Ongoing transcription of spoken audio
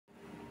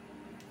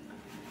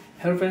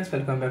Hello friends,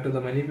 welcome back to the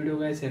many video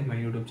guys at my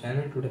YouTube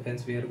channel. Today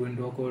friends we are going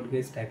to talk about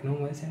guys Tecno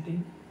mobile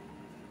setting.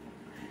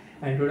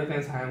 And today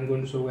friends I am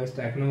going to show guys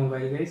Tecno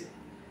mobile guys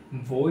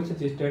voice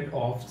assistant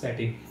off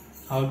setting.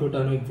 How to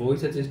turn off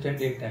voice assistant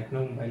in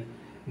Tecno mobile.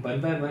 One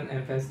by one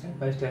and friends step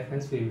by step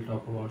friends we will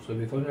talk about. So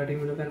before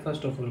starting video friends,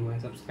 first of all go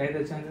and subscribe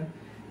the channel,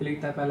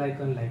 click the bell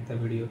icon, like the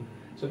video.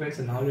 So friends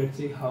now let's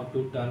see how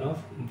to turn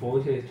off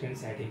voice assistant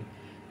setting.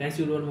 Friends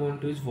you don't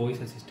want to use voice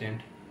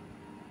assistant.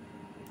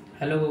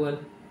 Hello Google.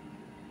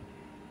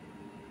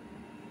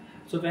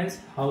 So friends,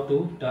 how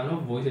to turn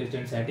off voice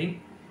assistant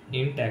setting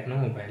in Tecno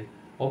mobile.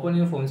 Open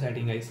your phone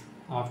setting guys.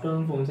 After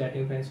on phone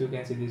setting friends, you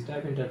can see this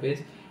type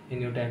interface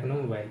in your Tecno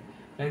mobile.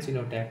 Friends, in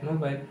your Tecno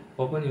mobile,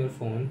 open your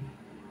phone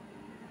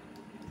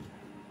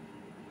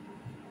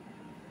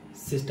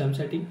system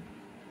setting.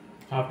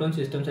 After on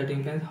system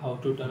setting friends, how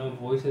to turn off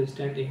voice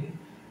assistant in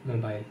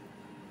mobile.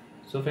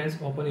 So friends,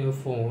 open your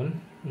phone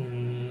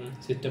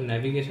system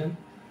navigation.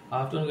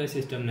 After on guys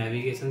system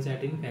navigation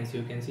setting friends,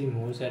 you can see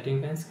more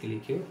setting friends,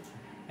 click here.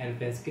 And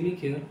press click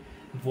here,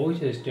 voice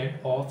assistant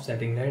off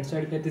setting. Right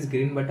side get this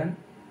green button,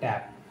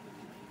 tap,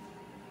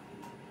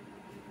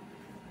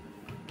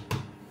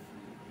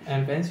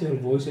 and friends your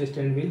voice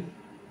assistant will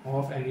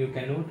off and you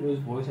cannot use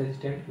voice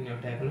assistant in your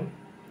Tecno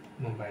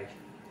mobile.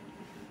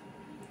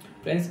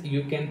 Friends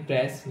you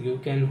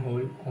can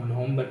hold on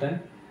home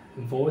button,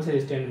 voice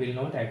assistant will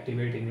not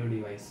activate in your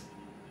device.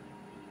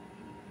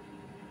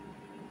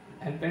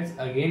 And friends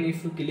again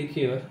if you click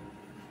here,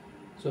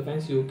 so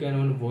friends you can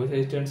on voice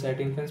assistant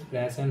setting friends,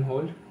 press and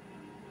hold.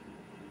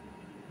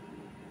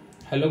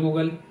 Hello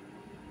Google.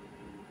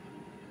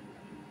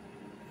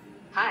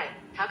 Hi,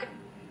 how can...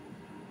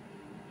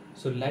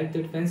 So like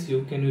that friends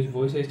you can use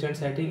voice assistant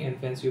setting, and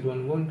friends you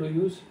don't want to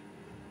use,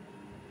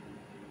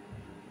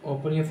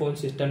 open your phone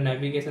system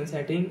navigation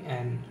setting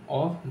and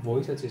off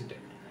voice assistant.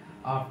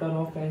 After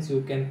off friends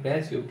you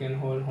can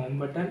hold home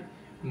button,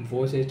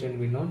 voice assistant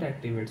will not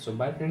activate. So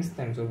bye friends,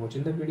 thanks for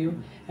watching the video.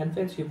 And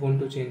friends you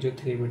want to change your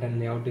 3-button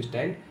layout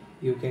style,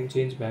 you can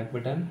change back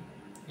button.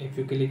 If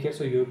you click here,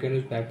 so you can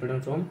use back button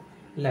from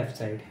left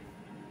side,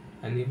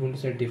 and if you want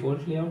to set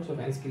default layout, so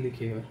friends click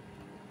here.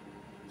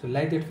 So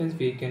like that friends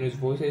we can use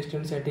voice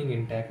assistant setting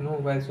in Tecno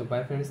mobile. So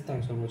bye friends,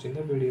 thanks for watching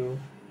the video.